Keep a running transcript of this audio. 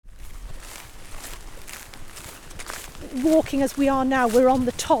walking as we are now, we're on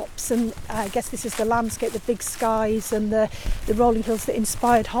the tops, and I guess this is the landscape, the big skies and the rolling hills that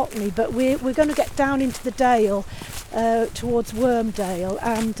inspired Hockney, but we're going to get down into the dale towards Wormdale,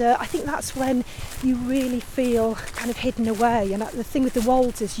 and I think that's when you really feel kind of hidden away. And the thing with the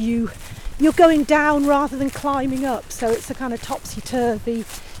Wolds is you're going down rather than climbing up, so it's a kind of topsy-turvy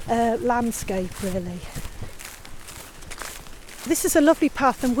landscape really. This is a lovely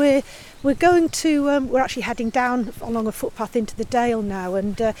path, and we're going to we're actually heading down along a footpath into the dale now,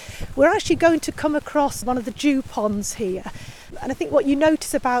 and we're actually going to come across one of the dew ponds here. And I think what you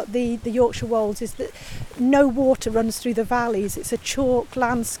notice about the Yorkshire Wolds is that no water runs through the valleys. It's a chalk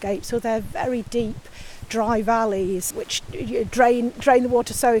landscape, so they're very deep, dry valleys which drain the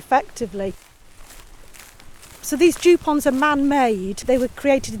water so effectively. So these dew ponds are man-made. They were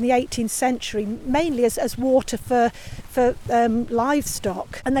created in the 18th century, mainly as water for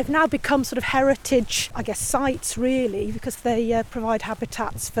livestock. And they've now become sort of heritage, I guess, sites really, because they provide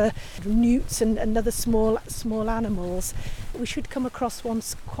habitats for newts and other small animals. We should come across one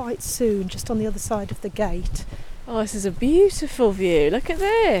quite soon, just on the other side of the gate. Oh, this is a beautiful view. Look at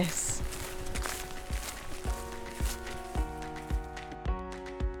this.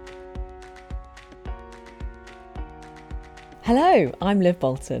 Hello, I'm Liv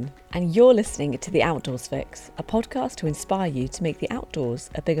Bolton, and you're listening to The Outdoors Fix, a podcast to inspire you to make the outdoors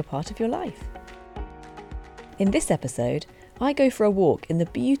a bigger part of your life. In this episode, I go for a walk in the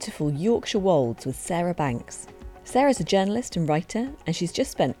beautiful Yorkshire Wolds with Sarah Banks. Sarah's a journalist and writer, and she's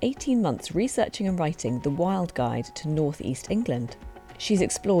just spent 18 months researching and writing the Wild Guide to North East England. She's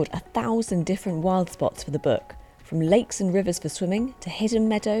explored 1,000 different wild spots for the book, from lakes and rivers for swimming to hidden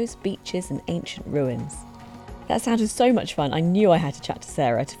meadows, beaches and ancient ruins. That sounded so much fun, I knew I had to chat to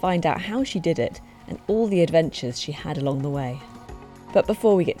Sarah to find out how she did it and all the adventures she had along the way. But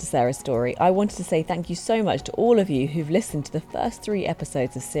before we get to Sarah's story, I wanted to say thank you so much to all of you who've listened to the first 3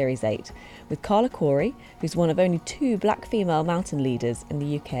 episodes of Series 8, with Carla Corey, who's one of only 2 black female mountain leaders in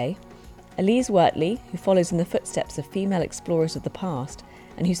the UK, Elise Wortley, who follows in the footsteps of female explorers of the past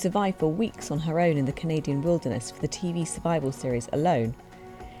and who survived for weeks on her own in the Canadian wilderness for the TV survival series Alone,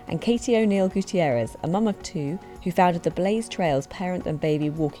 and Katie O'Neill Gutierrez, a mum of 2 who founded the Blaze Trails parent and baby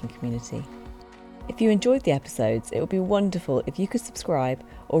walking community. If you enjoyed the episodes, it would be wonderful if you could subscribe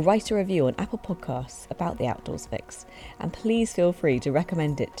or write a review on Apple Podcasts about The Outdoors Fix, and please feel free to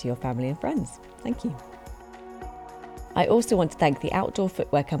recommend it to your family and friends. Thank you. I also want to thank the outdoor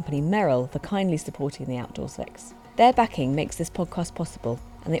footwear company Merrell for kindly supporting The Outdoors Fix. Their backing makes this podcast possible,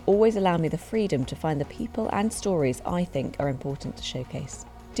 and they always allow me the freedom to find the people and stories I think are important to showcase.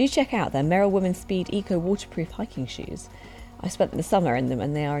 Do check out their Merrell Women's Speed Eco Waterproof hiking shoes. I spent the summer in them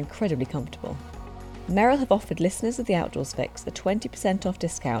and they are incredibly comfortable. Merrell have offered listeners of The Outdoors Fix a 20% off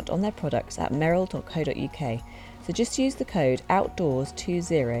discount on their products at merrell.co.uk, so just use the code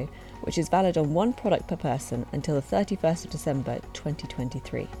OUTDOORS20, which is valid on 1 product per person until the 31st of December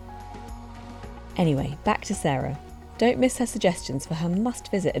 2023. Anyway, back to Sarah. Don't miss her suggestions for her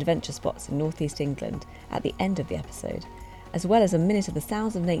must-visit adventure spots in North East England at the end of the episode, as well as a minute of the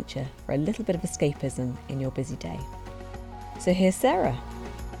sounds of nature for a little bit of escapism in your busy day. So here's Sarah.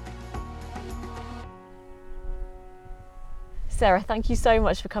 Sarah, thank you so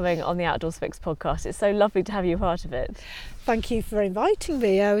much for coming on the Outdoors Fix podcast. It's so lovely to have you a part of it. Thank you for inviting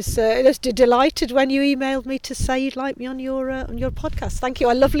me. I was delighted when you emailed me to say you'd like me on your podcast. Thank you.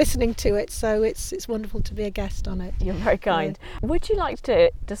 I love listening to it, so it's wonderful to be a guest on it. You're very kind. Would you like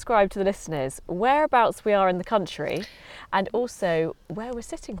to describe to the listeners whereabouts we are in the country and also where we're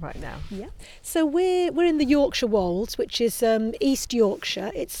sitting right now? Yeah. So we're in the Yorkshire Wolds, which is East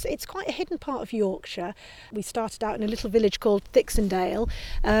Yorkshire. It's quite a hidden part of Yorkshire. We started out in a little village called Thixondale.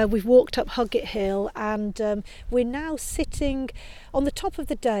 We've walked up Huggett Hill, and we're now sitting on the top of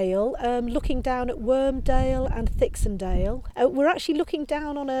the dale, looking down at Wormdale and Thixondale. We're actually looking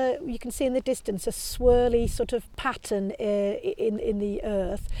down on you can see in the distance a swirly sort of pattern in the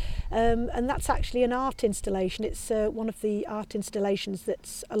earth, and that's actually an art installation. It's one of the art installations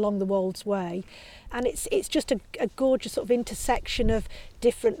that's along the Wolds Way, and it's just a gorgeous sort of intersection of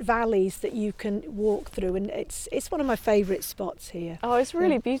different valleys that you can walk through, and it's one of my favourite spots here. Oh, it's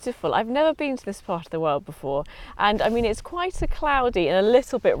really beautiful. I've never been to this part of the world before, and I mean it's quite a cloudy and a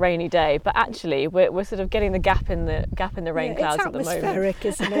little bit rainy day, but actually we're sort of getting the gap in the rain clouds at the moment. It's atmospheric,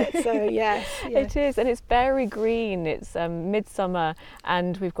 isn't it? So yes, yeah. It is, and it's very green. It's midsummer,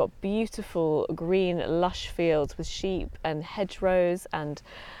 and we've got beautiful green lush fields with sheep and hedgerows and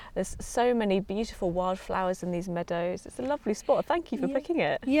There's so many beautiful wildflowers in these meadows. It's a lovely spot. Thank you for picking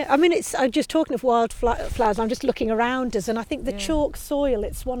it. Yeah, I mean, I'm just talking of wildflowers. I'm just looking around us, and I think the chalk soil.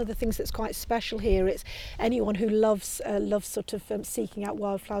 It's one of the things that's quite special here. It's anyone who loves sort of seeking out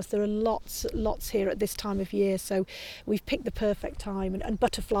wildflowers. There are lots here at this time of year, so we've picked the perfect time, and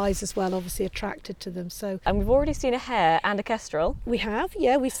butterflies as well, obviously attracted to them. So, and we've already seen a hare and a kestrel. We have,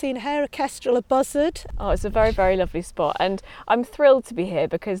 yeah. We've seen a hare, a kestrel, a buzzard. Oh, it's a very, very lovely spot, and I'm thrilled to be here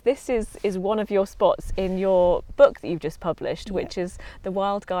because this is one of your spots in your book that you've just published, which is The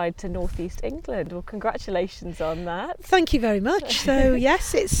Wild Guide to North East England. Well, congratulations on that. Thank you very much. So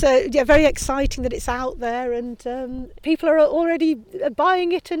yes, it's very exciting that it's out there, and people are already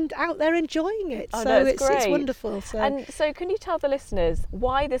buying it and out there enjoying it. Oh, so no, it's great. It's wonderful. So. And so can you tell the listeners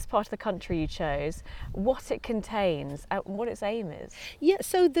why this part of the country you chose, what it contains, and what its aim is? Yeah,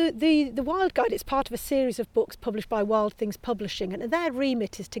 so the Wild Guide, it's part of a series of books published by Wild Things Publishing, and their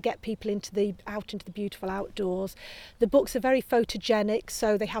remit is to get people out into the beautiful outdoors. The books are very photogenic,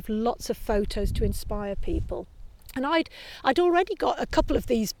 so they have lots of photos to inspire people. And I'd already got a couple of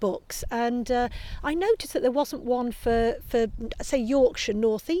these books, and I noticed that there wasn't one for say Yorkshire,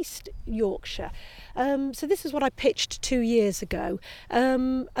 northeast Yorkshire. So this is what I pitched 2 years ago,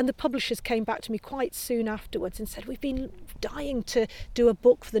 and the publishers came back to me quite soon afterwards and said, we've been dying to do a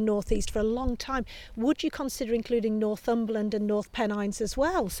book for the northeast for a long time. Would you consider including Northumberland and North Pennines as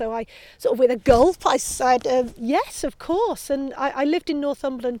well? So I sort of, with a gulp, I said yes, of course. And I lived in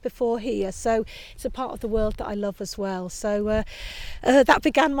Northumberland before here, so it's a part of the world that I love as well. So that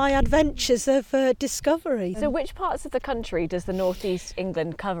began my adventures of discovery. So which parts of the country does the northeast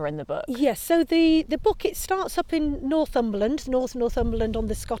England cover in the book? Yes, so the book, it starts up in Northumberland, North Northumberland on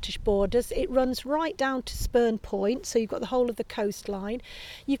the Scottish borders. It runs right down to Spurn Point, so you've got the whole of the coastline.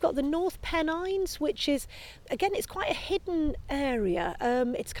 You've got the North Pennines, which is, again, it's quite a hidden area.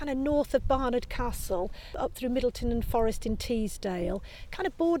 It's kind of north of Barnard Castle, up through Middleton and Forest in Teesdale, kind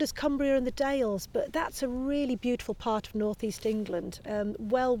of borders Cumbria and the Dales, but that's a really beautiful part of northeast England,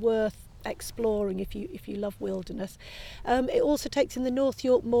 well worth exploring if you love wilderness. It also takes in the North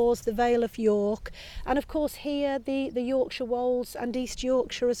York Moors, the Vale of York, and of course here the Yorkshire Wolds and East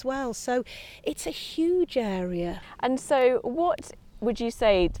Yorkshire as well. So it's a huge area. And so what would you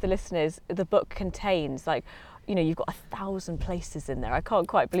say to the listeners the book contains? Like, you know, you've got 1,000 places in there. I can't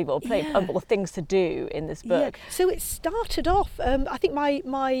quite believe it. Or things to do in this book. Yeah. So it started off, I think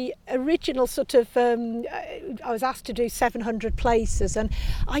my original sort of, I was asked to do 700 places, and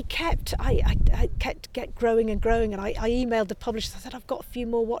I kept growing and growing, and I emailed the publishers. I said, I've got a few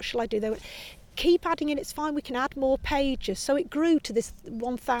more, what shall I do? They went, keep adding in, it's fine, we can add more pages. So it grew to this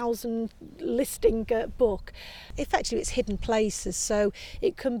 1,000 listing book. Effectively, it's hidden places, so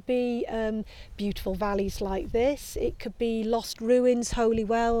it can be beautiful valleys like this, it could be lost ruins, holy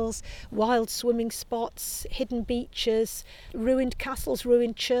wells, wild swimming spots, hidden beaches, ruined castles,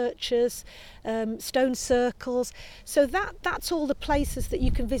 ruined churches, stone circles. So that's all the places that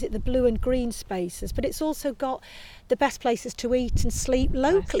you can visit, the blue and green spaces, but it's also got the best places to eat and sleep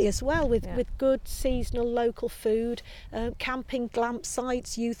locally as well, with good seasonal local food, camping, glamp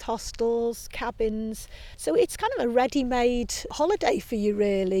sites, youth hostels, cabins. So it's kind of a ready-made holiday for you,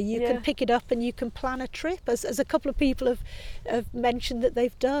 really. You can pick it up and you can plan a trip, as a couple of people have mentioned that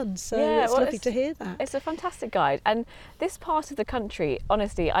they've done. So it's lovely to hear that. It's a fantastic guide. And this part of the country,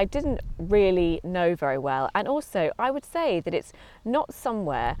 honestly, I didn't really know very well. And also, I would say that it's not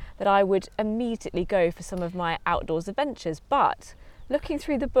somewhere that I would immediately go for some of my outdoors adventures, but looking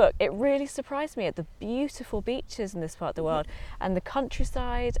through the book, it really surprised me at the beautiful beaches in this part of the world, and the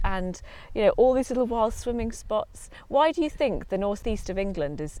countryside, and all these little wild swimming spots. Why do you think the northeast of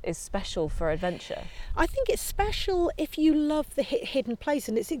England is special for adventure? I think it's special if you love the hidden place,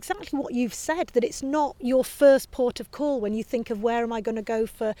 and it's exactly what you've said, that it's not your first port of call when you think of where am I going to go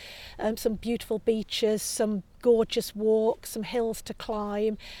for some beautiful beaches, some gorgeous walks, some hills to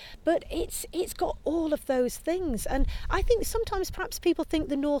climb, but it's got all of those things. And I think sometimes perhaps people think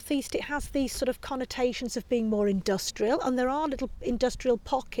the northeast, it has these sort of connotations of being more industrial, and there are little industrial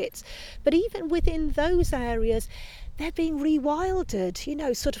pockets, but even within those areas they're being rewilded.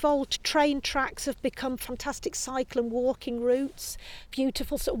 Sort of old train tracks have become fantastic cycle and walking routes.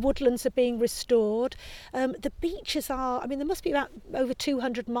 Beautiful sort of woodlands are being restored. The beaches are, there must be about over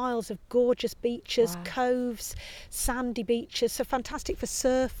 200 miles of gorgeous beaches, coves, sandy beaches, so fantastic for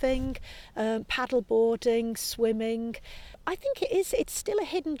surfing, paddle boarding, swimming. I think it's still a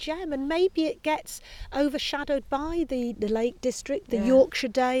hidden gem, and maybe it gets overshadowed by the Lake District, the Yorkshire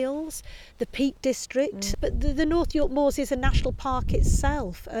Dales, the Peak District, but the North York York Moors is a national park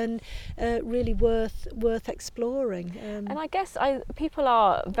itself, and really worth exploring. And I guess people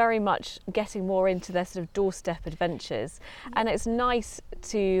are very much getting more into their sort of doorstep adventures, and it's nice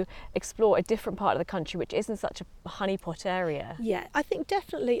to explore a different part of the country which isn't such a honeypot area. Yeah, I think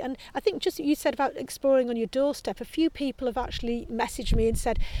definitely, and I think just what you said about exploring on your doorstep, a few people have actually messaged me and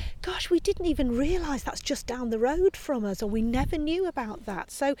said, gosh, we didn't even realise that's just down the road from us, or we never knew about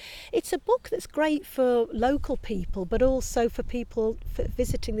that. So it's a book that's great for local people, but also for people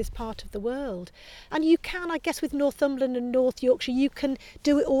visiting this part of the world. And you can, I guess, with Northumberland and North Yorkshire, you can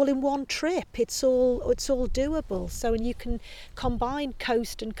do it all in one trip. It's all doable. So, and you can combine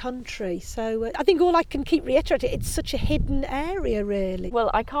coast and country. So I think all I can keep reiterating, it's such a hidden area, really. Well,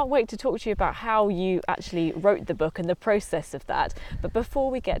 I can't wait to talk to you about how you actually wrote the book and the process of that. But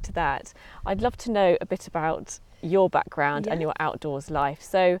before we get to that, I'd love to know a bit about your background and your outdoors life.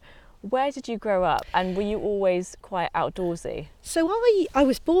 So where did you grow up, and were you always quite outdoorsy? So I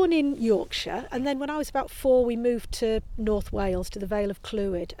was born in Yorkshire, and then when I was about 4 we moved to North Wales, to the Vale of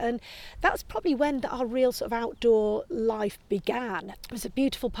Clwyd, and that's probably when our real sort of outdoor life began. It was a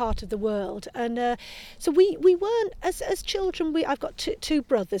beautiful part of the world, and so we weren't, as children, I've got two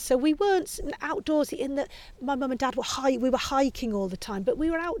brothers, so we weren't outdoorsy in that my mum and dad we were hiking all the time, but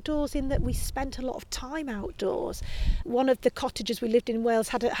we were outdoors in that we spent a lot of time outdoors. One of the cottages we lived in Wales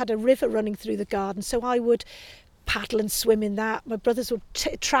had a river running through the garden, so I would paddle and swim in that. My brothers would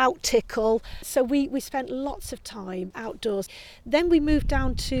trout tickle. So we spent lots of time outdoors. Then we moved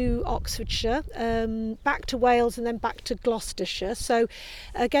down to Oxfordshire, back to Wales, and then back to Gloucestershire. So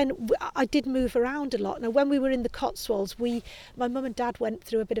again, I did move around a lot. Now, when we were in the Cotswolds, my mum and dad went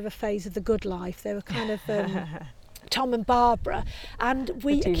through a bit of a phase of the good life. They were kind of Tom and Barbara, and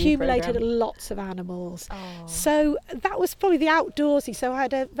we accumulated lots of animals. Oh. So that was probably the outdoorsy. So I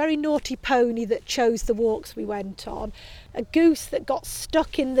had a very naughty pony that chose the walks we went on, a goose that got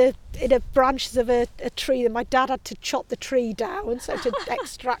stuck in the branches of a tree, and my dad had to chop the tree down so to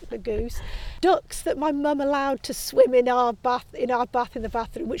extract the goose. Ducks that my mum allowed to swim in our bath in the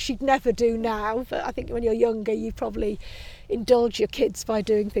bathroom, which she'd never do now, but I think when you're younger you probably indulge your kids by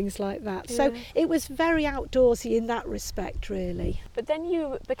doing things like that. Yeah. So it was very outdoorsy in that respect, really. But then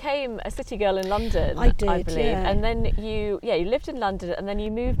you became a city girl in London, I did, I believe. Yeah. And then you lived in London, and then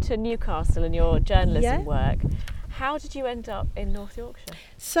you moved to Newcastle in your journalism work. How did you end up in North Yorkshire?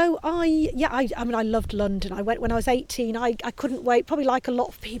 So I loved London. I went when I was 18. I couldn't wait. Probably like a lot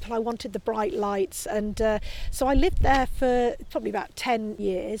of people, I wanted the bright lights, and so I lived there for probably about 10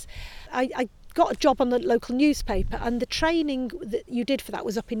 years. I got a job on the local newspaper, and the training that you did for that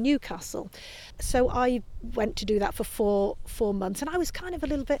was up in Newcastle. So I went to do that for four months, and I was kind of a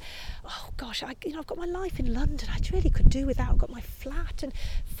little bit, oh gosh, I've got my life in London. I really could do without. I've got my flat and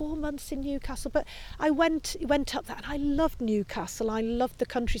 4 months in Newcastle, but I went up there, and I loved Newcastle. I loved the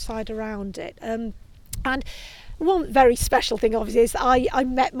countryside around it, and one very special thing, obviously, is I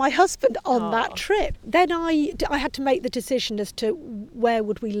met my husband on that trip. Then I had to make the decision as to where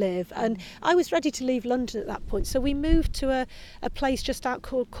would we live, and I was ready to leave London at that point. So we moved to a place just out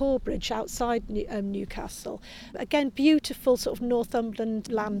called Corbridge, outside Newcastle. Again, beautiful sort of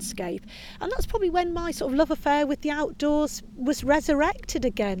Northumberland landscape. And that's probably when my sort of love affair with the outdoors was resurrected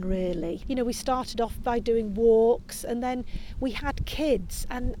again, really. We started off by doing walks, and then we had kids.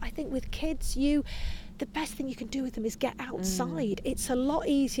 And I think with kids, the best thing you can do with them is get outside. It's a lot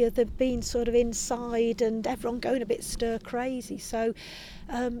easier than being sort of inside and everyone going a bit stir crazy. So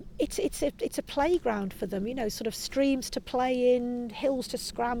it's a playground for them, sort of streams to play in, hills to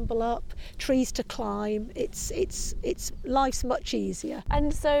scramble up, trees to climb. It's life's much easier.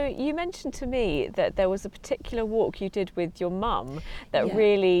 And so you mentioned to me that there was a particular walk you did with your mum that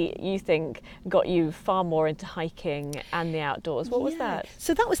really, you think, got you far more into hiking and the outdoors. What was that?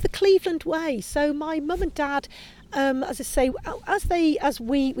 So that was the Cleveland Way. So my mum and dad, as I say, as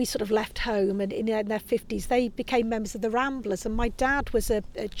we sort of left home and in their 50s, they became members of the Ramblers, and my dad was a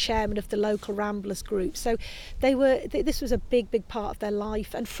chairman of the local Ramblers group. So this was a big part of their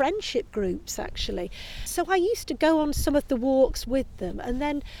life, and friendship groups actually. So I used to go on some of the walks with them, and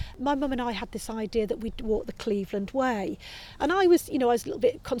then my mum and I had this idea that we'd walk the Cleveland Way, and I was a little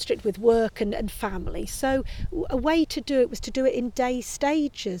bit constricted with work and family. So a way to do it was to do it in day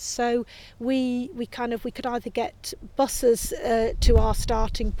stages. So we could either get buses to our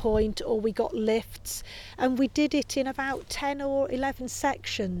starting point, or we got lifts, and we did it in about 10 or 11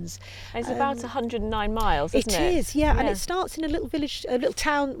 sections. It's about 109 miles, isn't it? It is, yeah, and it starts in a little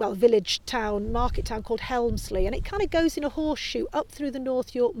market town called Helmsley, and it kind of goes in a horseshoe up through the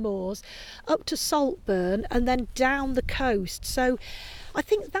North York Moors, up to Saltburn, and then down the coast. So I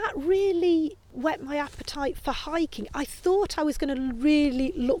think that really whet my appetite for hiking. I thought I was going to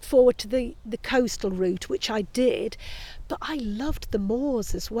really look forward to the coastal route, which I did, but I loved the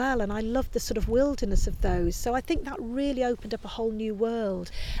moors as well, and I loved the sort of wilderness of those. So I think that really opened up a whole new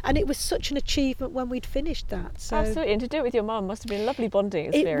world, and it was such an achievement when we'd finished that. So Absolutely, and to do it with your mum must have been a lovely bonding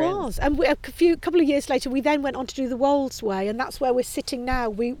experience. it was, and couple of years later we then went on to do the Wolds Way, and that's where we're sitting now.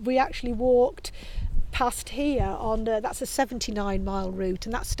 We actually walked past here on that's a 79-mile route,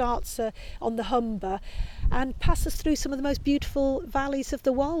 and that starts on the Humber and passes through some of the most beautiful valleys of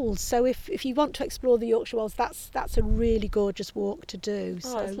the Wolds. So if you want to explore the Yorkshire Wolds, that's a really gorgeous walk to do. Oh,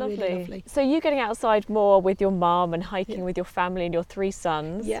 so it's lovely. Really lovely. So you getting outside more with your mum and hiking with your family and your 3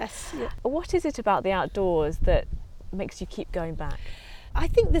 sons. Yes. Yeah. What is it about the outdoors that makes you keep going back? I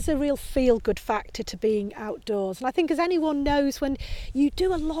think there's a real feel-good factor to being outdoors, and I think, as anyone knows, when you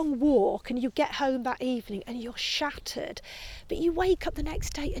do a long walk and you get home that evening and you're shattered, but you wake up the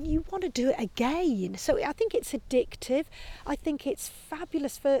next day and you want to do it again. So I think it's addictive. I think it's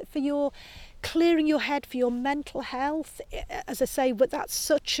fabulous for your clearing your head, for your mental health, as I say, but that's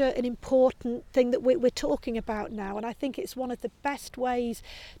such an important thing that we're talking about now, and I think it's one of the best ways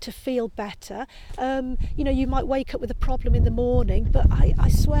to feel better. You might wake up with a problem in the morning, but I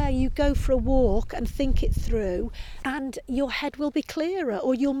swear you go for a walk and think it through and your head will be clearer,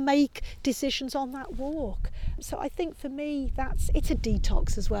 or you'll make decisions on that walk. So I think for me it's a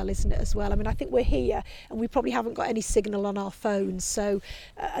detox as well, isn't it, as well? I mean, I think we're here and we probably haven't got any signal on our phones, so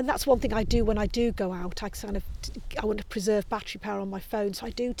and that's one thing I do when I do go out. I want to preserve battery power on my phone, so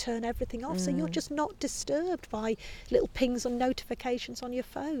I do turn everything off, so you're just not disturbed by little pings and notifications on your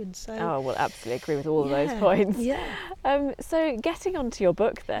phone. So well, absolutely agree with all of those points. Yeah. So getting onto your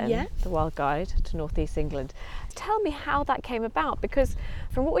book then, Yeah. The Wild Guide to North East England, tell me how that came about, because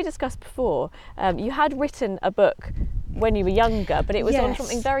from what we discussed before, you had written a book when you were younger, but it was on Yes.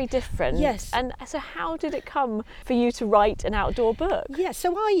 something very different. Yes. And so how did it come for you to write an outdoor book? Yeah,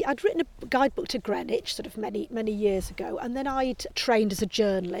 so I'd written a guidebook to Greenwich sort of many years ago, and then I'd trained as a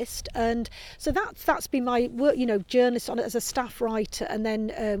journalist, and so that's been my work, journalist on it as a staff writer, and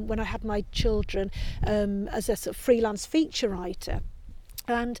then when I had my children, as a sort of freelance feature writer.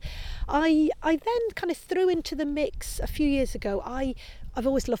 And I then kind of threw into the mix a few years ago. I've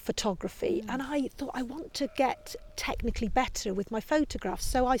always loved photography, and I thought I want to get technically better with my photographs.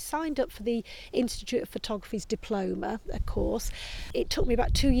 So I signed up for the Institute of Photography's diploma, a course. It took me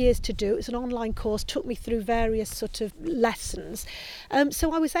about 2 years to do. It was an online course, took me through various sort of lessons.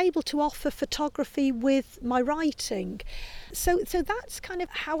 So I was able to offer photography with my writing. So that's kind of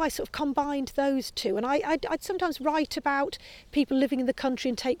how I sort of combined those two. And I'd sometimes write about people living in the country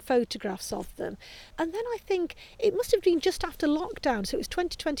and take photographs of them. And then I think it must have been just after lockdown, so it was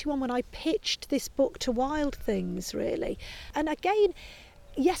 2021 when I pitched this book to Wild Things, really. And again,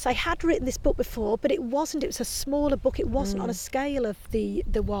 yes, I had written this book before, but it was a smaller book. It wasn't on a scale of the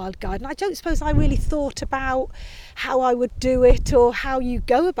Wild Guide. And I don't suppose I really thought about how I would do it or how you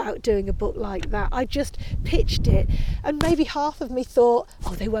go about doing a book like that. I just pitched it, and maybe half of me thought,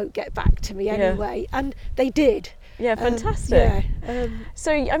 oh, they won't get back to me anyway. And they did. Yeah, fantastic. Yeah.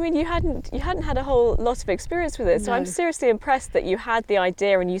 So, I mean, you hadn't had a whole lot of experience with it. So No. I'm seriously impressed that you had the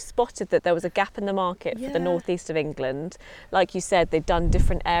idea and you spotted that there was a gap in the market for the Yeah. northeast of England. Like you said, they've done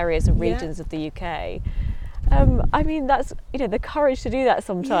different areas and regions of the UK. I mean, that's, the courage to do that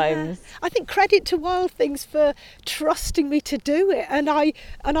sometimes. Yeah. I think credit to Wild Things for trusting me to do it, and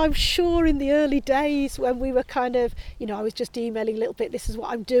I'm sure in the early days when we were kind of, I was just emailing a little bit, this is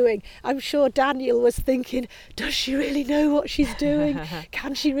what I'm doing. I'm sure Daniel was thinking, does she really know what she's doing?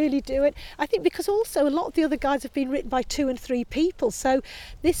 Can she really do it? I think because also a lot of the other guides have been written by 2 and 3 people, so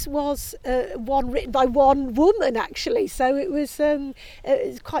this was one written by one woman actually, so it was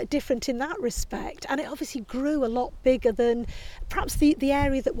quite different in that respect, and it obviously grew a lot bigger than perhaps the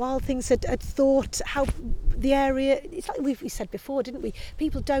area that Wild Things had thought. How the area, it's like we said before, didn't we?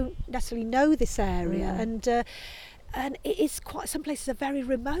 People don't necessarily know this area, and it is quite, some places are very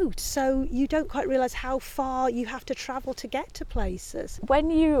remote, so you don't quite realise how far you have to travel to get to places.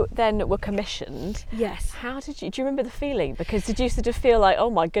 When you then were commissioned, Yes. how do you remember the feeling? Because did you sort of feel like, oh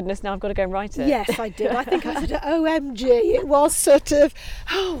my goodness, now I've got to go and write it? Yes, I did. I think I said, OMG, it was sort of,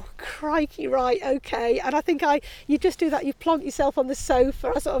 oh, crikey, right, okay. And I think you just do that, you plonk yourself on the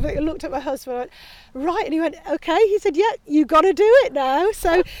sofa. I sort of looked at my husband and went, right, and he went, okay. He said, yeah, you got to do it now.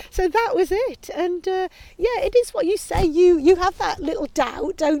 So that was it. And yeah, it is what you say, you have that little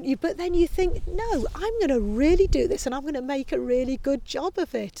doubt, don't you? But then you think, no, I'm going to really do this and I'm going to make a really good job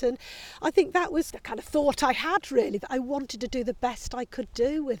of it. And I think that was the kind of thought I had, really, that I wanted to do the best I could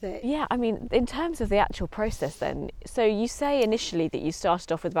do with it. Yeah, I mean, in terms of the actual process then, so you say initially that you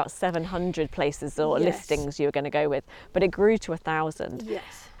started off with about 700 places or listings you were going to go with, but it grew to 1,000.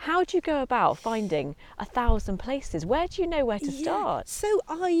 Yes. How do you go about finding 1,000 places? Where do you know where to start? So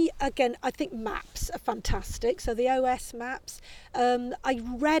I think maps are fantastic. So the OS maps. I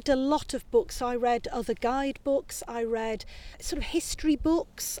read a lot of books. I read other guidebooks. I read sort of history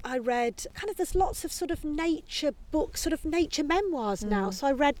books. I read there's lots of sort of nature books, sort of nature memoirs now. So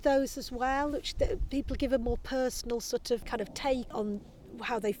I read those as well, which people give a more personal sort of kind of take on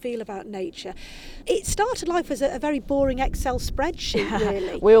how they feel about nature. It started life as a very boring Excel spreadsheet,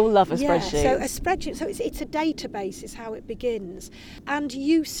 really. We all love a spreadsheet. So a spreadsheet, so it's a database is how it begins. And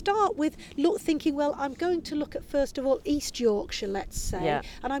you start with thinking, well, I'm going to look at, first of all, East Yorkshire, let's say,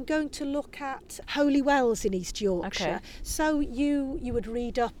 and I'm going to look at Holy Wells in East Yorkshire. Okay. So you would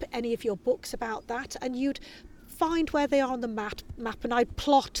read up any of your books about that, and you'd find where they are on the map, and I'd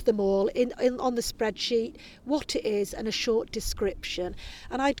plot them all in on the spreadsheet, what it is and a short description.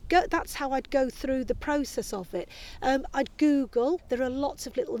 And that's how I'd go through the process of it. I'd Google. There are lots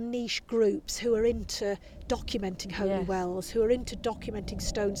of little niche groups who are into documenting Holy Wells, who are into documenting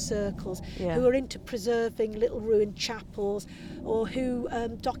stone circles, who are into preserving little ruined chapels, or who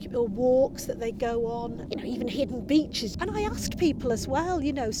document walks that they go on, even hidden beaches. And I asked people as well,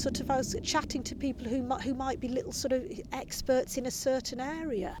 I was chatting to people who might be little sort of experts in a certain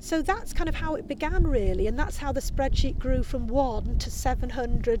area. So that's kind of how it began, really, and that's how the spreadsheet grew from 1 to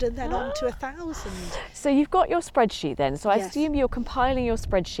 700 and then on to 1,000. So you've got your spreadsheet then, so I assume you're compiling your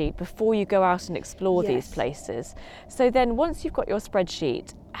spreadsheet before you go out and explore these places. So then once you've got your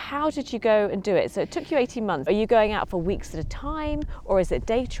spreadsheet, how did you go and do it? So it took you 18 months. Are you going out for weeks at a time, or is it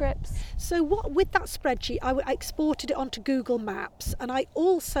day trips? So with that spreadsheet, I exported it onto Google Maps, and I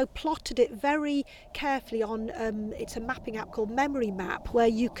also plotted it very carefully on, it's a mapping app called Memory Map, where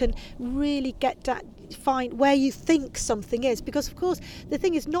you can really find where you think something is, because of course the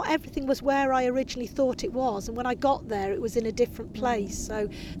thing is, not everything was where I originally thought it was, and when I got there it was in a different place. So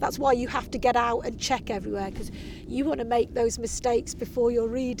that's why you have to get out and check everywhere, because you want to make those mistakes before your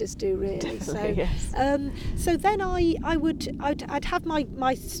readers do, really. So then I'd have my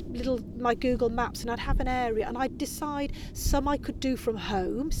Google Maps, and I'd have an area, and I'd decide some I could do from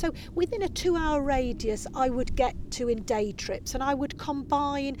home. So within a 2-hour radius I would get to in day trips, and I would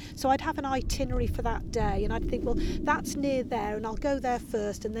combine, so I'd have an itinerary for that day, and I'd think, well, that's near there, and I'll go there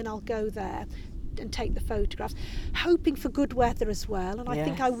first, and then I'll go there and take the photographs, hoping for good weather as well. And I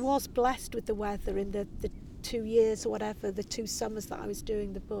think I was blessed with the weather in the 2 years or whatever, the 2 summers that I was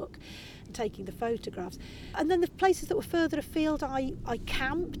doing the book and taking the photographs. And then the places that were further afield, I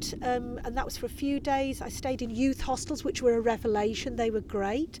camped, and that was for a few days. I stayed in youth hostels, which were a revelation. They were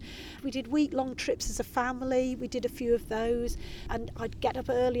great. We did week-long trips as a family. We did a few of those, and I'd get up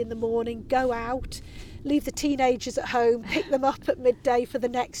early in the morning, go out, leave the teenagers at home, pick them up at midday for the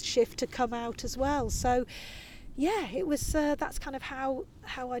next shift to come out as well. So it was that's kind of how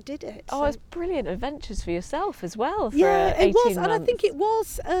I did it. Oh, it's brilliant adventures for yourself as well. For it was, 18 months. And I think it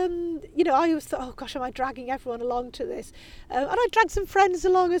was. I always thought, oh gosh, am I dragging everyone along to this? And I dragged some friends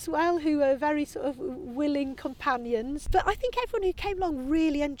along as well, who were very sort of willing companions. But I think everyone who came along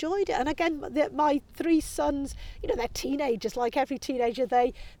really enjoyed it. And again, my 3 sons, they're teenagers, like every teenager.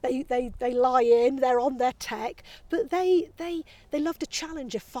 They lie in, they're on their tech, but they loved a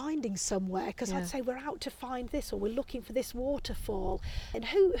challenge of finding somewhere. Because I'd say, we're out to find this, or we're looking for this waterfall. And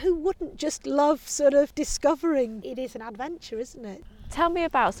who wouldn't just love sort of discovering? It is an adventure, isn't it? Tell me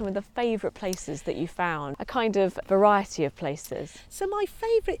about some of the favourite places that you found, a kind of variety of places. So my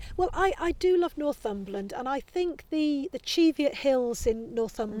favourite, well, I do love Northumberland, and I think the Cheviot Hills in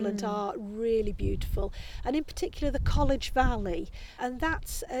Northumberland are really beautiful, and in particular the College Valley, and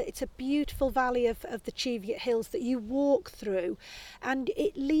that's it's a beautiful valley of the Cheviot Hills that you walk through, and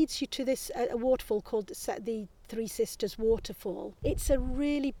it leads you to this a waterfall called the Three Sisters Waterfall. It's a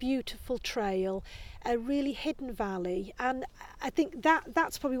really beautiful trail, a really hidden valley, and I think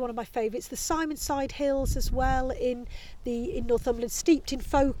that's probably one of my favourites. The Simonside Hills as well in Northumberland, steeped in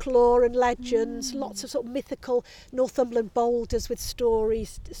folklore and legends, lots of sort of mythical Northumberland boulders with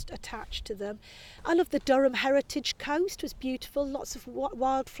stories attached to them. I love the Durham Heritage Coast, it was beautiful, lots of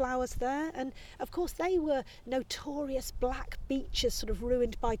wildflowers there, and of course they were notorious black beaches sort of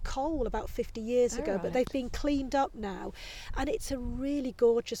ruined by coal about 50 years ago, but they've been cleaned cleaned up now, and it's a really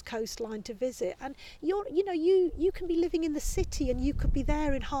gorgeous coastline to visit. And you can be living in the city and you could be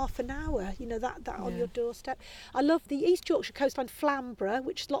there in half an hour, that on your doorstep. I love the East Yorkshire coastline, Flamborough,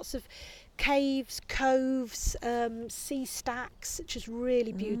 which is lots of caves, coves, sea stacks, which is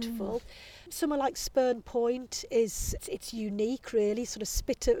really beautiful. Somewhere like Spurn Point it's unique, really, sort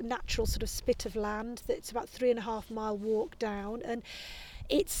of natural sort of spit of land. That's about 3.5 mile walk down, and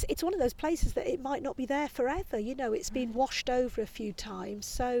it's one of those places that it might not be there forever. It's been washed over a few times,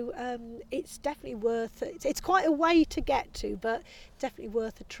 so it's definitely worth it. It's quite a way to get to, but definitely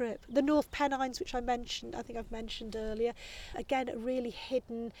worth a trip. The North Pennines, which I think I've mentioned earlier, again, a really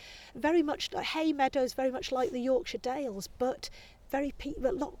hidden, very much like hay meadows, very much like the Yorkshire Dales, but a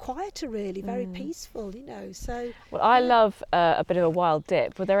lot quieter, really, very peaceful, so. Well, I love a bit of a wild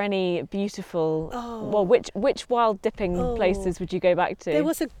dip. Were there any beautiful, which wild dipping places would you go back to? There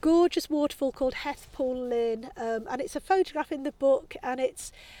was a gorgeous waterfall called Hethpool Lynn, and it's a photograph in the book, and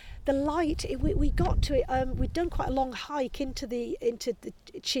it's the light. We got to it. We'd done quite a long hike into the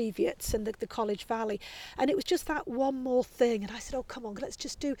Cheviots and the College Valley, and it was just that one more thing. And I said, "Oh, come on, let's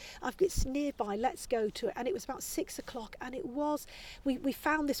just do. It's nearby. Let's go to it." And it was about 6 o'clock, and it was. We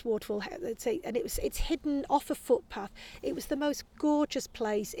found this waterfall, and it's hidden off a footpath. It was the most gorgeous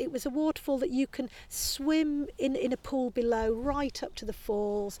place. It was a waterfall that you can swim in a pool below, right up to the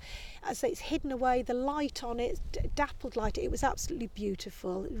falls. As I say, it's hidden away. The light on it, dappled light. It was absolutely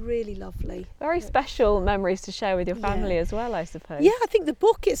beautiful. Really lovely. Very special memories to share with your family as well, I suppose. Yeah, I think the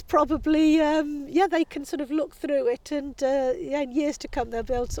book is probably, they can sort of look through it, and in years to come they'll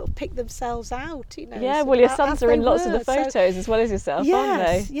be able to sort of pick themselves out, Yeah, well, your sons are in lots of the photos as well as yourself, aren't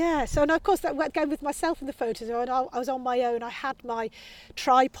they? Yes. And of course, that again with myself in the photos, I was on my own. I had my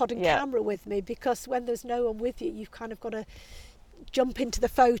tripod and camera with me, because when there's no one with you, you've kind of got to jump into the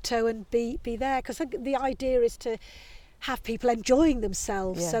photo and be there, because the idea is to have people enjoying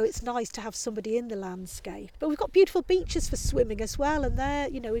themselves, so it's nice to have somebody in the landscape. But we've got beautiful beaches for swimming as well, and there,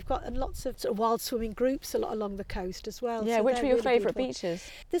 we've got lots of sort of wild swimming groups along the coast as well. Yeah, so which were your really favourite beautiful.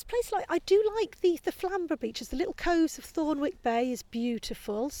 beaches? There's places I do like the Flamborough beaches. The little coves of Thornwick Bay is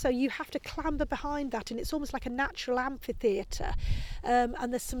beautiful, so you have to clamber behind that, and it's almost like a natural amphitheatre,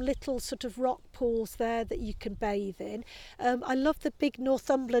 and there's some little sort of rock pools there that you can bathe in. I love the big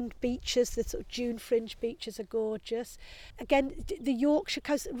Northumberland beaches. The sort of dune fringe beaches are gorgeous. Again, the Yorkshire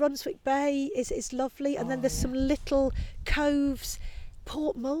coast, Runswick Bay is lovely, and then there's some little coves.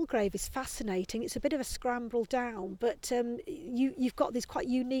 Port Mulgrave is fascinating. It's a bit of a scramble down, but you've got these quite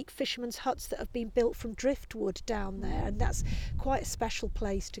unique fishermen's huts that have been built from driftwood down there, and that's quite a special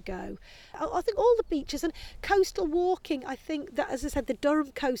place to go. I think all the beaches and coastal walking, I think that, as I said, the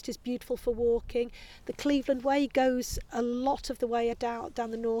Durham coast is beautiful for walking. The Cleveland Way goes a lot of the way down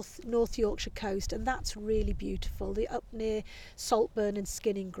the North Yorkshire coast, and that's really beautiful. The up near Saltburn and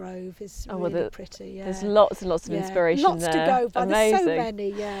Skinning Grove is really pretty. Yeah. There's lots and lots of inspiration lots there. to go by. Amazing. There's so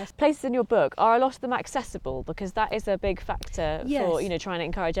many, yes. Places in your book, are a lot of them accessible? Because that is a big factor for trying to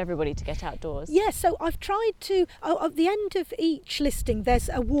encourage everybody to get outdoors. Yes, so I've tried to, at the end of each listing there's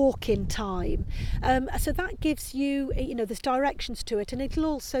a walk-in time, so that gives you, there's directions to it, and it'll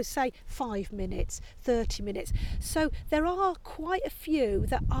also say 5 minutes, 30 minutes. So there are quite a few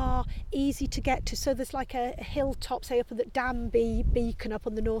that are easy to get to. So there's like a hilltop, say up at the Danby Beacon up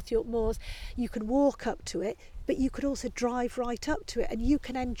on the North York Moors. You can walk up to it, but you could also drive right up to it, and you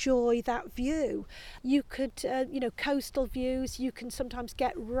can enjoy that view. You could, coastal views, you can sometimes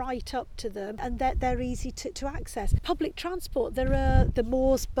get right up to them, and they're easy to access. Public transport, there are the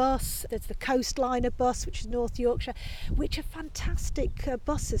Moors bus, there's the Coastliner bus, which is North Yorkshire, which are fantastic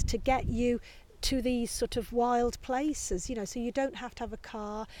buses to get you to these sort of wild places, so you don't have to have a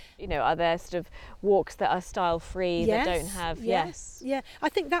car. Are there sort of walks that are style free that don't have? Yeah, I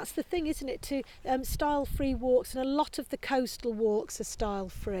think that's the thing, isn't it? To style free walks, and a lot of the coastal walks are style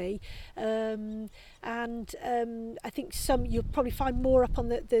free, and I think some you'll probably find more up on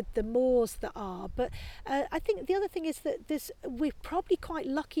the moors that are. But I think the other thing is that we're probably quite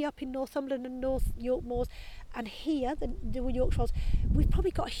lucky up in Northumberland and North York Moors. And here, the Yorkshire Wolds, we've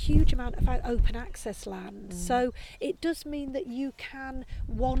probably got a huge amount of open access land. So it does mean that you can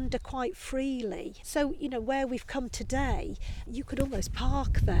wander quite freely. So, where we've come today, you could almost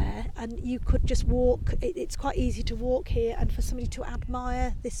park there and you could just walk. It's quite easy to walk here, and for somebody to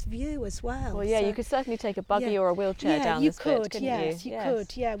admire this view as well. Well, you could certainly take a buggy or a wheelchair down this bit, couldn't you? Yes, you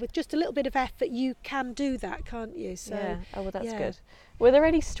could. Yeah, with just a little bit of effort, you can do that, can't you? So, that's good. Were there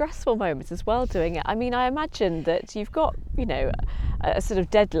any stressful moments as well doing it? I mean, I imagine that you've got, a sort of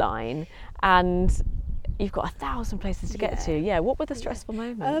deadline, and you've got 1,000 places to get to. Yeah, what were the stressful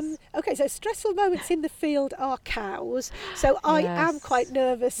moments? Okay, so stressful moments in the field are cows. So I am quite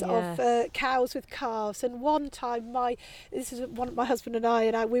nervous of cows with calves. And one time, my husband and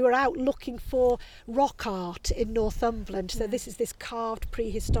I, we were out looking for rock art in Northumberland. So this is this carved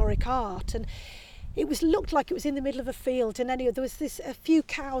prehistoric art, and it looked like it was in the middle of a field, and anyway, there was a few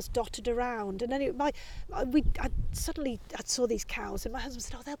cows dotted around, and anyway, I saw these cows, and my husband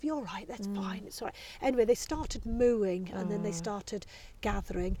said, "Oh, they'll be all right. That's fine. It's all right." Anyway, they started mooing, and then they started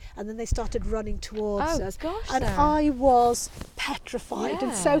gathering, and then they started running towards us, and I was petrified.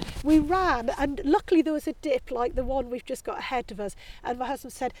 And so we ran, and luckily there was a dip like the one we've just got ahead of us. And my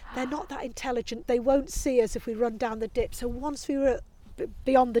husband said, "They're not that intelligent. They won't see us if we run down the dip." So once we were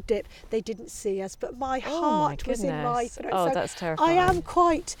beyond the dip, they didn't see us, but my heart was in my throat. Oh, so that's terrifying.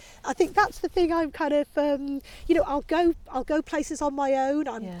 I think that's the thing. I'm kind of I'll go places on my own.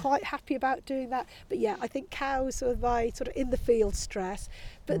 I'm quite happy about doing that, but I think cows are my sort of in the field stress.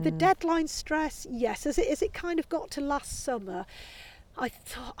 But the deadline stress, yes, as it kind of got to last summer, I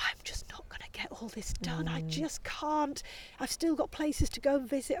thought, I'm just not going to get all this done. I just can't. I've still got places to go and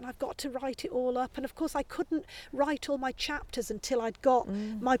visit, and I've got to write it all up. And of course, I couldn't write all my chapters until I'd got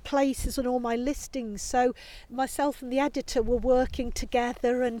my places and all my listings. So myself and the editor were working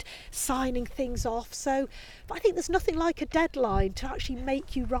together and signing things off. So but I think there's nothing like a deadline to actually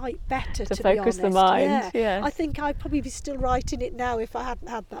make you write better, to focus be honest. the mind. I think I'd probably be still writing it now if I hadn't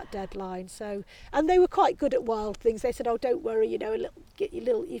had that deadline. So, and they were quite good at Wild Things. They said, "Oh, don't worry,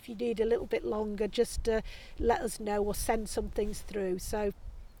 if you need a little bit longer, just let us know or send some things through." So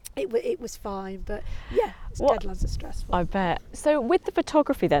it was fine, but deadlines are stressful. I bet. So with the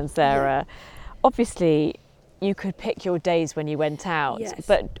photography then, Sarah, obviously you could pick your days when you went out,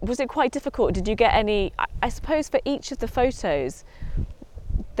 but was it quite difficult? Did you get any, I suppose for each of the photos,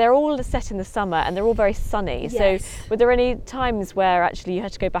 they're all set in the summer and they're all very sunny. So were there any times where actually you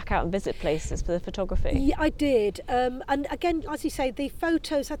had to go back out and visit places for the photography? Yeah, I did. And again, as you say, the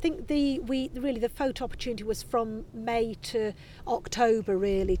photos, I think the photo opportunity was from May to October,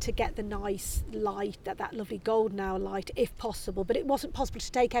 really, to get the nice light, that lovely golden hour light, if possible. But it wasn't possible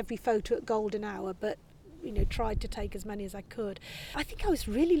to take every photo at golden hour, but tried to take as many as I could. I think I was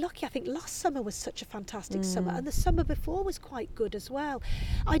really lucky. I think last summer was such a fantastic summer, and the summer before was quite good as well.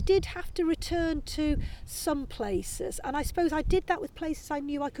 I did have to return to some places, and I suppose I did that with places I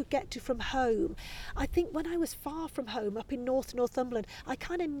knew I could get to from home. I think when I was far from home, up in Northumberland, I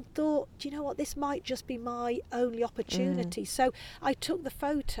kind of thought, do you know what, this might just be my only opportunity. So I took the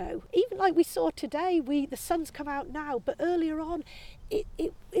photo. Even like we saw today, the sun's come out now, but earlier on,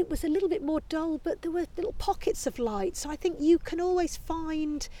 it was a little bit more dull, but there were little pockets of light. So I think you can always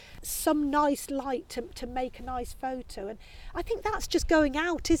find some nice light to make a nice photo. And I think that's just going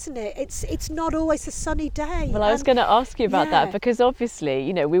out, isn't it? It's not always a sunny day. Well, I was going to ask you about that, because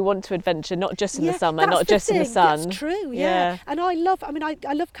obviously, we want to adventure not just in the summer, not just in the sun. That's true, yeah. And I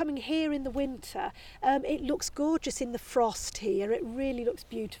love coming here in the winter. It looks gorgeous in the frost here. It really looks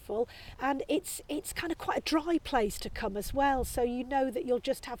beautiful. And it's kind of quite a dry place to come as well. So that you'll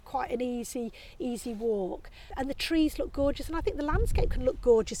just have quite an easy walk, and the trees look gorgeous, and I think the landscape can look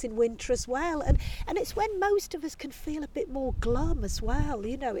gorgeous in winter as well, and it's when most of us can feel a bit more glum as well.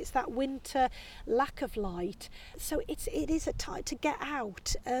 It's that winter lack of light, so it is a time to get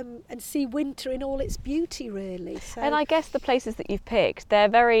out and see winter in all its beauty, really. So, and I guess the places that you've picked, they're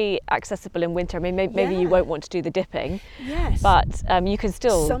very accessible in winter. I mean, maybe you won't want to do the dipping, but you can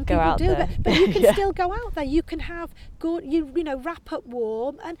still go out there. But you can still go out there. You can have wrap up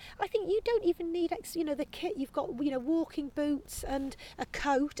warm, and I think you don't even need the kit. You've got walking boots and a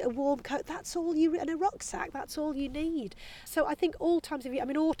coat, a warm coat. That's all and a rucksack. That's all you need. So I think all times of year. I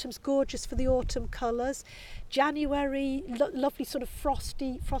mean, autumn's gorgeous for the autumn colours. January, lovely sort of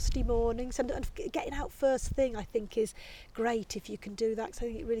frosty mornings, and getting out first thing I think is great if you can do that, because I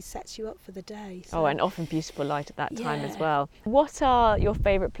think it really sets you up for the day. So. Oh, and often beautiful light at that time as well. What are your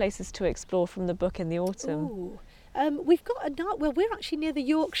favourite places to explore from the book in the autumn? Ooh. We've got we're actually near the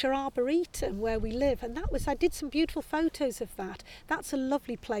Yorkshire Arboretum where we live, and I did some beautiful photos of that. That's a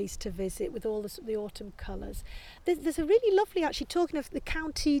lovely place to visit with all the autumn colours. There's a really lovely, actually, talking of the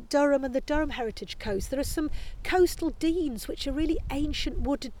County Durham and the Durham Heritage Coast, there are some coastal deans which are really ancient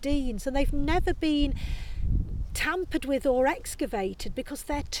wooded deans, and they've never been tampered with or excavated because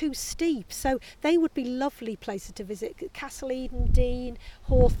they're too steep, so they would be lovely places to visit. Castle Eden Dean,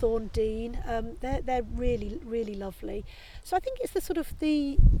 Hawthorne Dean, they're really, really lovely. So I think it's the sort of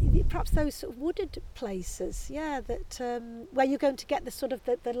perhaps those sort of wooded places, that where you're going to get the sort of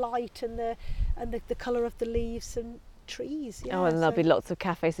the light and the colour of the leaves and trees. Oh, and there'll be lots of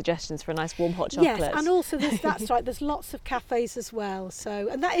cafe suggestions for a nice warm hot chocolate. Yes, and also that's right, there's lots of cafes as well. So,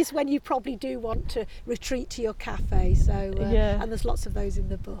 and that is when you probably do want to retreat to your cafe. So, and there's lots of those in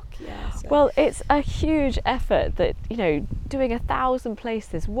the book. Yeah. So. Well, it's a huge effort that, doing 1,000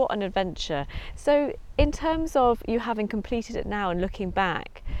 places, what an adventure. So in terms of you having completed it now and looking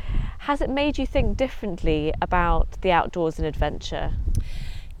back, has it made you think differently about the outdoors and adventure?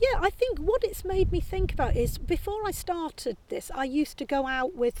 Yeah, I think what it's made me think about is before I started this, I used to go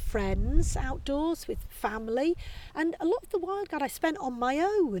out with friends outdoors, with family, and a lot of the wild guide I spent on my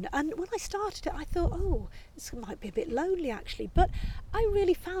own. And when I started it, I thought, oh, this might be a bit lonely actually. But I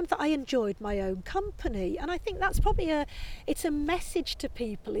really found that I enjoyed my own company. And I think that's probably it's a message to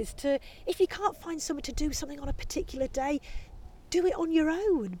people is to, if you can't find someone to do something on a particular day, do it on your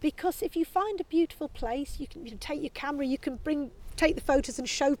own, because if you find a beautiful place, you can take your camera, you can take the photos and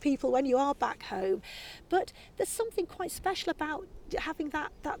show people when you are back home. But there's something quite special about having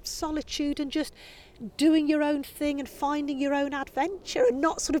that solitude and just doing your own thing and finding your own adventure and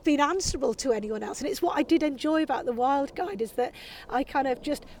not sort of being answerable to anyone else. And it's what I did enjoy about the Wild Guide, is that I kind of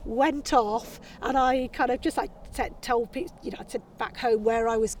just went off and I kind of just told people, I said back home where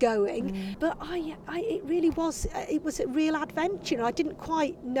I was going. But it really was, it was a real adventure. I didn't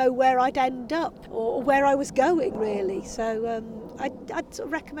quite know where I'd end up or where I was going really. So I'd sort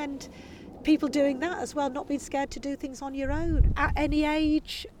of recommend people doing that as well, not being scared to do things on your own at any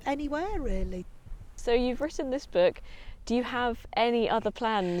age, anywhere really. So you've written this book. Do you have any other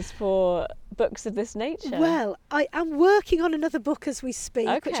plans for books of this nature? Well, I am working on another book as we speak,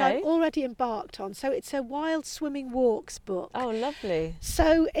 okay, which I've already embarked on. So it's a wild swimming walks book. Oh, lovely.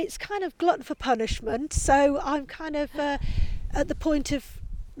 So it's kind of glutton for punishment. So I'm kind of at the point of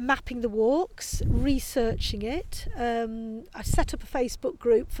mapping the walks, researching it. I've set up a Facebook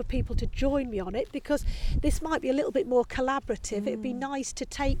group for people to join me on it, because this might be a little bit more collaborative. It'd be nice to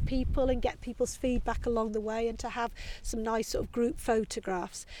take people and get people's feedback along the way and to have some nice sort of group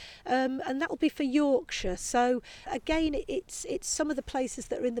photographs. And that will be for Yorkshire. So again, it's some of the places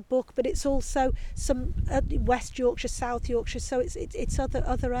that are in the book, but it's also some West Yorkshire, South Yorkshire. So it's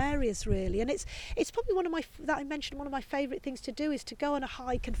other areas really. And it's probably one of my favourite things to do is to go on a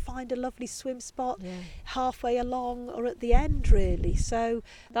hike and find a lovely swim spot halfway along or at the end really. So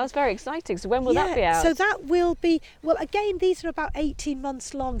that's very exciting. So when will that be out? So that will be, well, again, these are about 18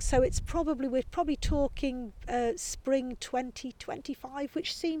 months long, so we're probably talking spring 2025,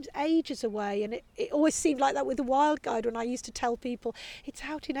 which seems ages away. And it always seemed like that with the Wild Guide when I used to tell people it's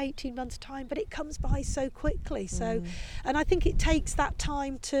out in 18 months time, but it comes by so quickly. So and I think it takes that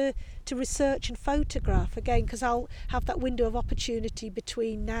time to research and photograph again, because I'll have that window of opportunity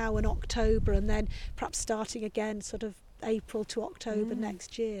between now and October, and then perhaps starting again sort of April to October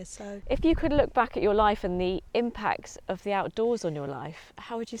next year. So if you could look back at your life and the impacts of the outdoors on your life,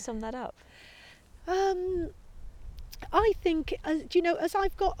 how would you sum that up? I think, as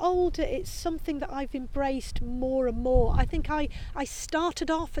I've got older, it's something that I've embraced more and more. I think I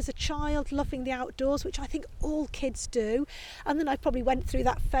started off as a child loving the outdoors, which I think all kids do, and then I probably went through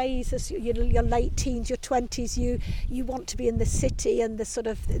that phase as your late teens, your 20s. You want to be in the city and the sort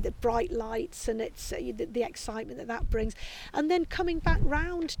of the bright lights and it's the excitement that brings, and then coming back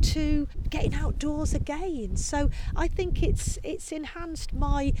round to getting outdoors again. So I think it's enhanced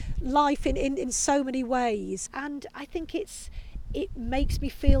my life in so many ways, and I think it makes me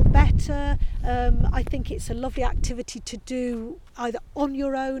feel better. I think it's a lovely activity to do either on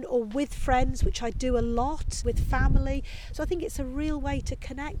your own or with friends, which I do a lot, with family. So I think it's a real way to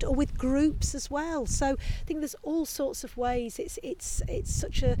connect, or with groups as well. So I think there's all sorts of ways. It's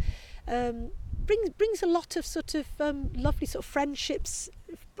such a brings a lot of sort of lovely sort of friendships,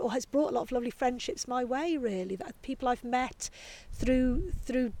 or has brought a lot of lovely friendships my way really, that people I've met through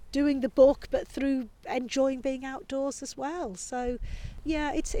doing the book, but through enjoying being outdoors as well. So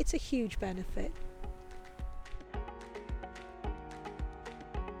yeah, it's a huge benefit.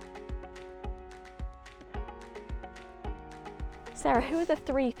 Sarah, who are the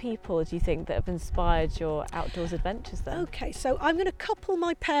 3 people do you think that have inspired your outdoors adventures then? Okay, so I'm going to couple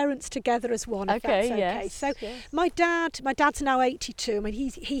my parents together as one, if that's okay. Yes, so yes. my dad's now 82. I mean,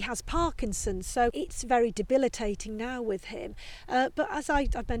 he has Parkinson's, so it's very debilitating now with him. But as I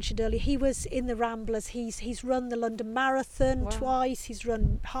mentioned earlier, he was in the Ramblers. He's run the London Marathon twice. He's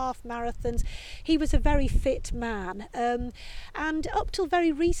run half marathons. He was a very fit man. And up till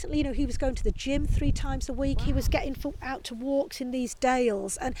very recently, he was going to the gym 3 times a week. He was getting out to walks in these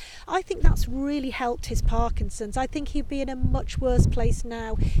dales, and I think that's really helped his Parkinson's. I think he'd be in a much worse place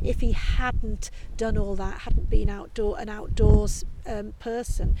now if he hadn't done all that, hadn't been outdoors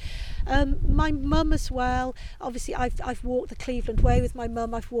person. My mum as well. Obviously, I've walked the Cleveland Way with my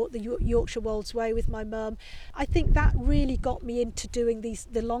mum. I've walked the Yorkshire Wolds Way with my mum. I think that really got me into doing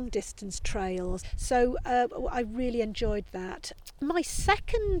the long distance trails. So I really enjoyed that. My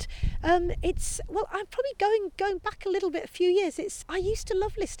second, I'm probably going back a few years. I used to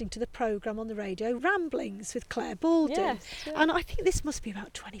love listening to the programme on the radio, Ramblings with Claire Balding. Yes, yeah. And I think this must be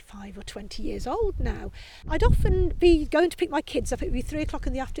about 25 or 20 years old now. I'd often be going to pick my kids up. It would be 3 o'clock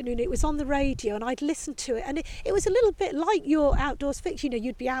in the afternoon. It was on the radio and I'd listen to it. And it was a little bit like your Outdoors Fix. You know,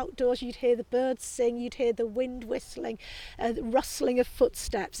 you'd be outdoors, you'd hear the birds sing, you'd hear the wind whistling, the rustling of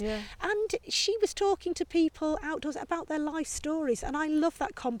footsteps. Yeah. And she was talking to people outdoors about their life stories. And I love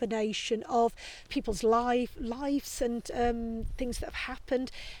that combination of people's lives and things that have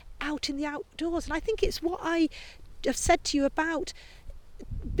happened out in the outdoors. And I think it's what I have said to you about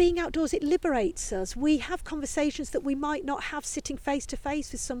being outdoors. It liberates us. We have conversations that we might not have sitting face to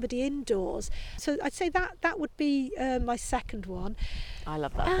face with somebody indoors. So I'd say that would be my second one. I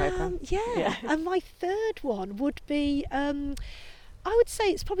love that programme. Yeah. And my third one would be I would say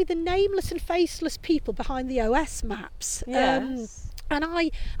it's probably the nameless and faceless people behind the OS maps. Yes. And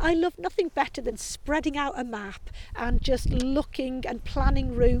I love nothing better than spreading out a map and just looking and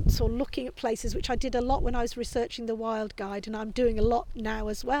planning routes or looking at places, which I did a lot when I was researching the Wild Guide, and I'm doing a lot now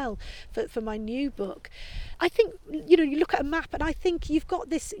as well for my new book. I think, you know, you look at a map and I think you've got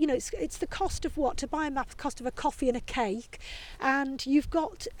this, you know, it's the cost of what? To buy a map, the cost of a coffee and a cake, and you've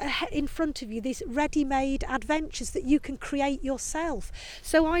got in front of you these ready-made adventures that you can create yourself.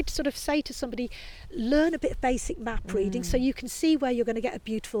 So I'd sort of say to somebody, learn a bit of basic map reading so you can see where you're going to get a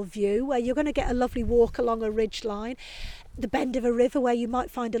beautiful view, where you're going to get a lovely walk along a ridge line, the bend of a river where you might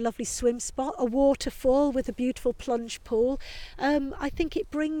find a lovely swim spot, a waterfall with a beautiful plunge pool. I think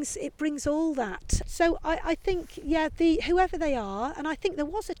it brings all that. So I think, whoever they are, and I think there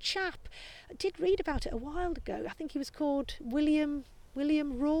was a chap, I did read about it a while ago, I think he was called William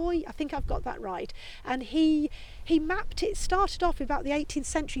Roy, I think I've got that right, and he mapped it, started off about the 18th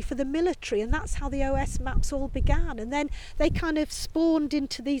century for the military, and that's how the OS maps all began, and then they kind of spawned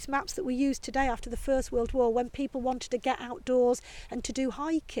into these maps that we use today after the First World War, when people wanted to get outdoors and to do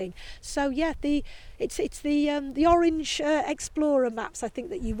hiking. So it's the orange Explorer maps, I think,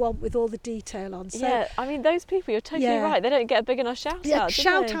 that you want with all the detail on. So, yeah, I mean, those people, you're totally right, they don't get a big enough shout out.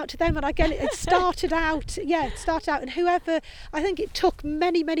 Shout out to them. And again, it started out, and whoever, I think it took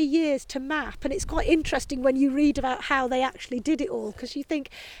many years to map, and it's quite interesting when you read about how they actually did it all, because you think,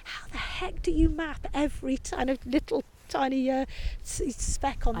 how the heck do you map every kind of little tiny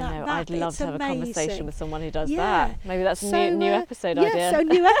speck on that map? I'd love to have amazing. A conversation with someone who does that. Maybe that's a new episode idea. So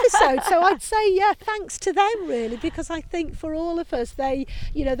new episode. So I'd say thanks to them really, because I think for all of us, they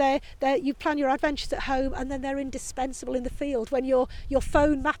you plan your adventures at home and then they're indispensable in the field when your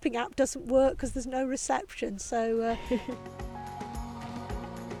phone mapping app doesn't work because there's no reception. So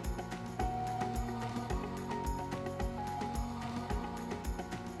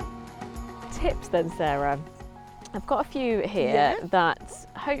tips then, Sarah. I've got a few here that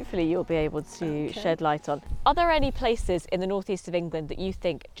hopefully you'll be able to shed light on. Are there any places in the northeast of England that you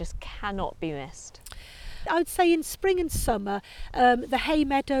think just cannot be missed? I would say in spring and summer, the hay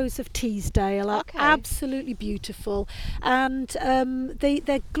meadows of Teesdale are absolutely beautiful, and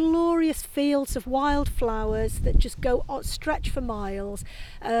they're glorious fields of wildflowers that just stretch for miles.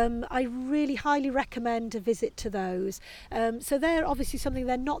 I really highly recommend a visit to those. So they're obviously something,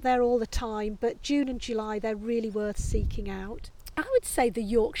 they're not there all the time, but June and July they're really worth seeking out. I would say the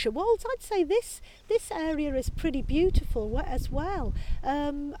Yorkshire Wolds. I'd say this area is pretty beautiful as well,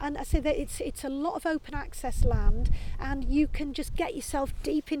 and I say that it's a lot of open access land, and you can just get yourself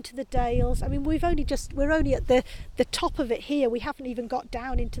deep into the dales. I mean, we're only at the top of it here. We haven't even got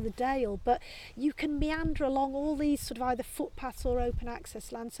down into the dale, but you can meander along all these sort of either footpaths or open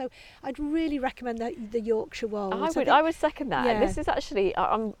access land. So I'd really recommend the Yorkshire Wolds. I would second that. Yeah. This is actually,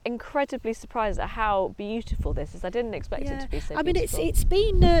 I'm incredibly surprised at how beautiful this is. I didn't expect it to be so. I mean, it's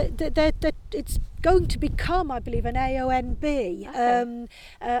been it's going to become, I believe, an AONB, and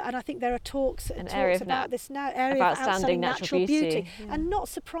I think there are talks about this now, area of outstanding natural beauty. And not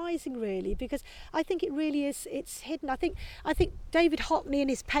surprising really, because I think it really is. It's hidden. I think David Hockney in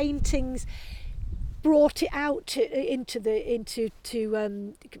his paintings, brought it out into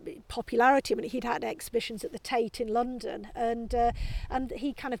popularity. I mean, he'd had exhibitions at the Tate in London, and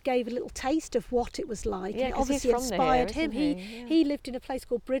he kind of gave a little taste of what it was like. Yeah, and it obviously inspired him. He? He lived in a place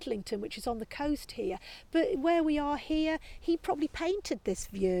called Bridlington, which is on the coast here. But where we are here, he probably painted this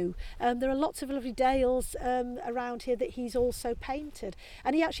view. There are lots of lovely dales around here that he's also painted,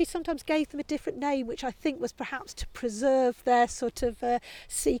 and he actually sometimes gave them a different name, which I think was perhaps to preserve their sort of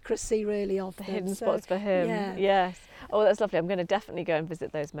secrecy, really, of the them. hidden spots for him. Yeah. Yes. Oh, that's lovely. I'm going to definitely go and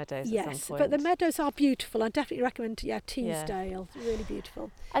visit those meadows at some point. But the meadows are beautiful. I definitely recommend Teesdale. Really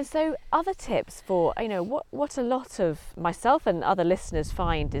beautiful. And so other tips for, what a lot of myself and other listeners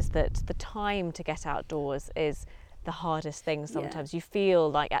find is that the time to get outdoors is the hardest thing sometimes. You feel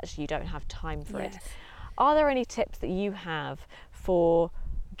like actually you don't have time for it. Are there any tips that you have for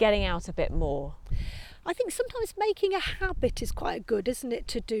getting out a bit more? I think sometimes making a habit is quite good, isn't it,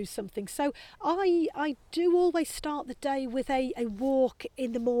 to do something. So I do always start the day with a walk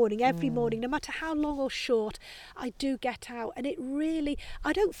in the morning, every morning, no matter how long or short. I do get out, and it really,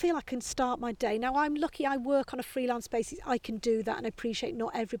 I don't feel I can start my day. Now, I'm lucky I work on a freelance basis. I can do that, and I appreciate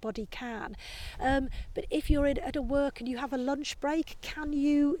not everybody can. But if you're at a work and you have a lunch break, can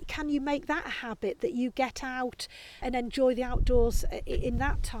you make that a habit, that you get out and enjoy the outdoors in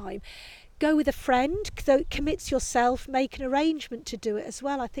that time? Go with a friend, so it commits yourself, make an arrangement to do it as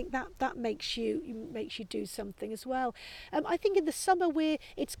well. I think that makes you do something as well. I think in the summer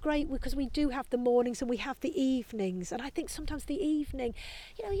it's great because we do have the mornings and we have the evenings, and I think sometimes the evening,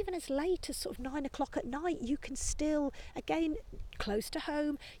 even as late as sort of 9 o'clock at night, you can still, again, close to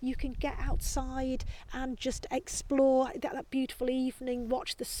home, you can get outside and just explore that beautiful evening,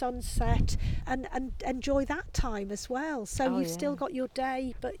 watch the sunset, and enjoy that time as well. So you've still got your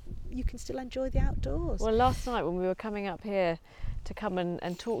day, but you can still enjoy the outdoors. Well, last night when we were coming up here to come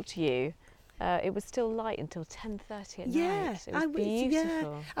and talk to you, it was still light until 10:30 at night. It was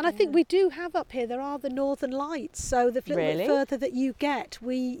beautiful. And I think we do have up here, there are the northern lights, so the little bit further that you get,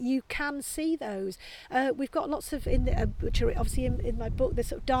 you can see those. We've got lots of, which are obviously in my book, the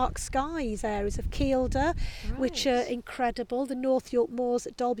sort of dark skies areas of Kielder, which are incredible. The North York Moors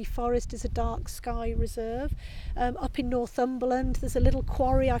at Dalby Forest is a dark sky reserve. Up in Northumberland, there's a little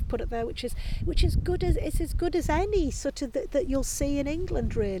quarry I've put up there, which is as good as any sort of that you'll see in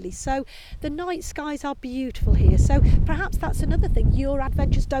England, really. So the night skies are beautiful here, so perhaps that's another thing. Your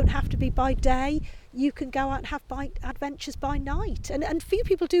adventures don't have to be by day. You can go out and have adventures by night, and few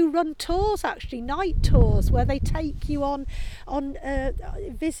people do run tours, actually, night tours, where they take you on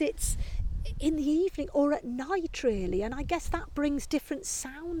visits in the evening or at night, really, and I guess that brings different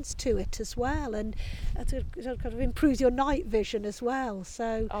sounds to it as well, and kind of improves your night vision as well.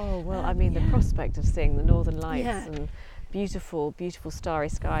 So the prospect of seeing the northern lights and beautiful starry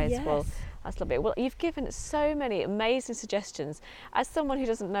skies, well, that's lovely. Well, you've given so many amazing suggestions. As someone who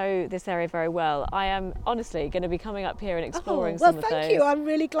doesn't know this area very well, I am honestly going to be coming up here and exploring some of those. Well, thank you. I'm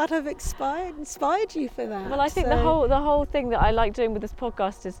really glad I've inspired you for that. Well, I think the whole thing that I like doing with this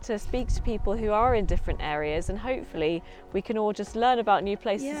podcast is to speak to people who are in different areas, and hopefully we can all just learn about new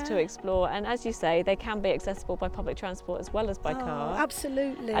places to explore. And as you say, they can be accessible by public transport as well as by car.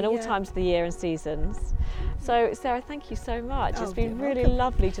 Absolutely. At all times of the year and seasons. So, Sarah, thank you so much. It's been really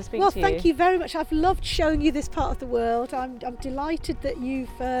lovely to speak to you. Well, thank you very much. I've loved showing you this part of the world. I'm delighted that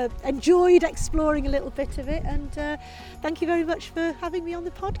you've enjoyed exploring a little bit of it, and thank you very much for having me on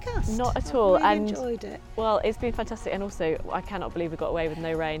the podcast. Not at all. I really enjoyed it. Well, it's been fantastic, and also I cannot believe we got away with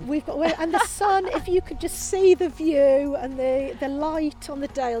no rain. We've got away, and the sun, if you could just see the view and the light on the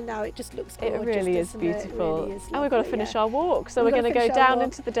dale now, it just looks gorgeous. It really is beautiful. It really is lovely, and we've got to finish our walk, so we're going to go down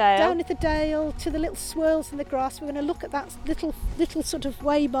into the dale. Down into the dale, to the little swirls in the grass. We're going to look at that little sort of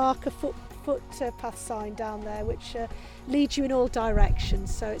way marker footpath sign down there, which leads you in all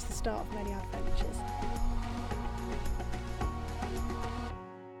directions, so it's the start of many adventures.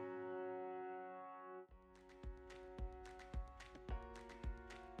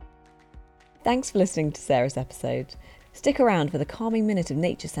 Thanks for listening to Sarah's episode. Stick around for the calming minute of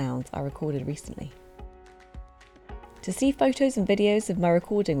nature sounds I recorded recently. To see photos and videos of my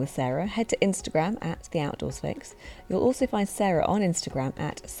recording with Sarah, head to Instagram at The Outdoors Fix. You'll also find Sarah on Instagram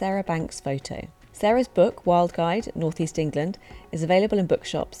at Sarah Banks Photo. Sarah's book, Wild Guide, North East England, is available in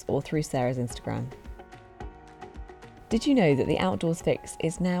bookshops or through Sarah's Instagram. Did you know that The Outdoors Fix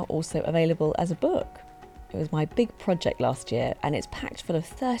is now also available as a book? It was my big project last year, and it's packed full of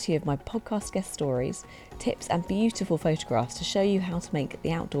 30 of my podcast guest stories, tips and beautiful photographs to show you how to make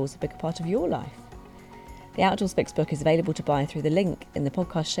the outdoors a bigger part of your life. The Outdoors Fix book is available to buy through the link in the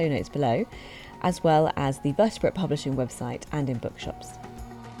podcast show notes below, as well as the Vertebrate Publishing website and in bookshops.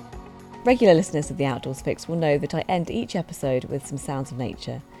 Regular listeners of The Outdoors Fix will know that I end each episode with some sounds of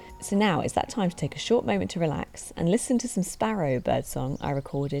nature. So now it's that time to take a short moment to relax and listen to some sparrow birdsong I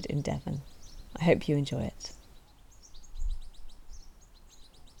recorded in Devon. I hope you enjoy it.